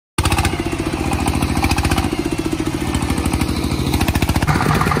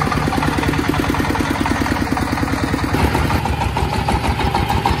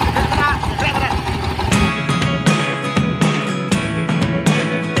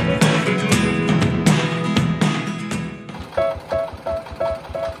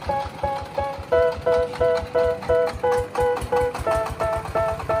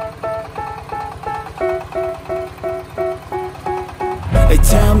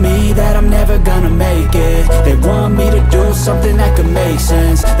me that I'm never gonna make it. They want me to do something that could make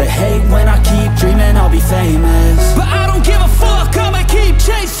sense. They hate when I keep dreaming I'll be famous, but I don't give a fuck, I'ma keep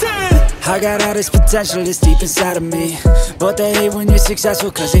chasing. I got all this potential that's deep inside of me, but they hate when you're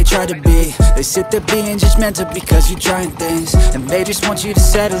successful cause they try to be. They sit there being judgmental because you're trying things, and they just want you to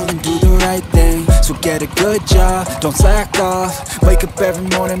settle and do the right thing. So get a good job, don't slack off. Wake up every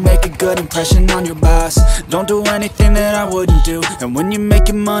morning, make a good impression on your boss. Don't do anything that I wouldn't do, and when you're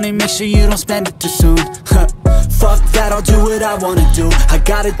making money, make sure you don't spend it too soon. Fuck that, I'll do what I wanna do. I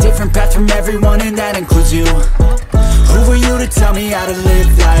got a different path from everyone, and that includes you. Who are you to tell me how to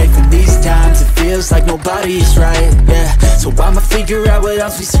live life? In these times it feels like nobody's right, yeah. So I'ma figure out what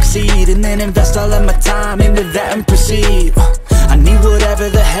else we succeed, and then invest all of my time into that and proceed. I need whatever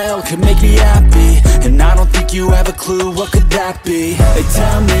the hell could make me happy, and I don't think you have a clue what could that be. They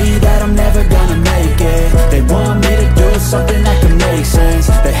tell me that I'm never gonna make it. They want me to do something that could make sense.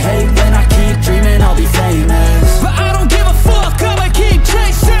 They hate when I keep dreaming I'll be famous, but I don't give a fuck, I'ma keep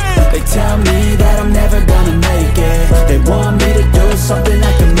chasing. They tell me that I'm never gonna make it. They want me to do something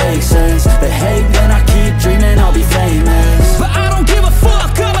that could make sense. They hate when I keep dreaming I'll be famous, but I don't give a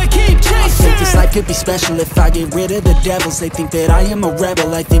fuck, I'ma keep chasing. I think this life could be special if I get rid of the devils. They think that I am a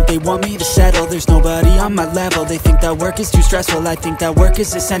rebel, I think they want me to settle. There's nobody on my level. They think that work is too stressful, I think that work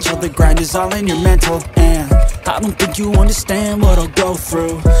is essential. The grind is all in your mental, and I don't think you understand what I'll go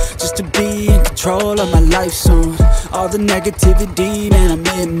through just to be in control of my life soon. All the negativity, man, I'm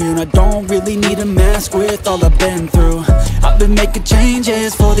immune. I don't really need a mask with all I've been through. I've been making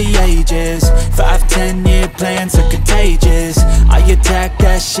changes for the ages. 5-10 year plans are contagious. I attack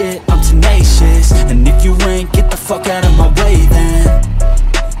that shit, I'm tenacious. And if you ain't, get the fuck out of my way then.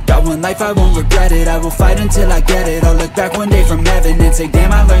 Got one life, I won't regret it. I will fight until I get it. I'll look back one day from heaven and say,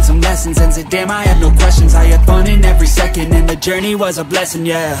 damn, I learned some lessons. And say, damn, I had no questions. I had fun in every second, and the journey was a blessing,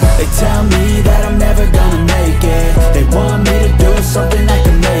 yeah. They tell me that I'm never gonna make it. They want me to do something that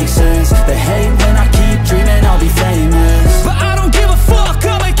can make sense. They hate when I keep dreaming I'll be famous, but I don't give a fuck,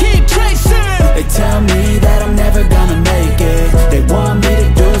 I'ma keep chasing. They tell me that I'm never gonna make it. They want me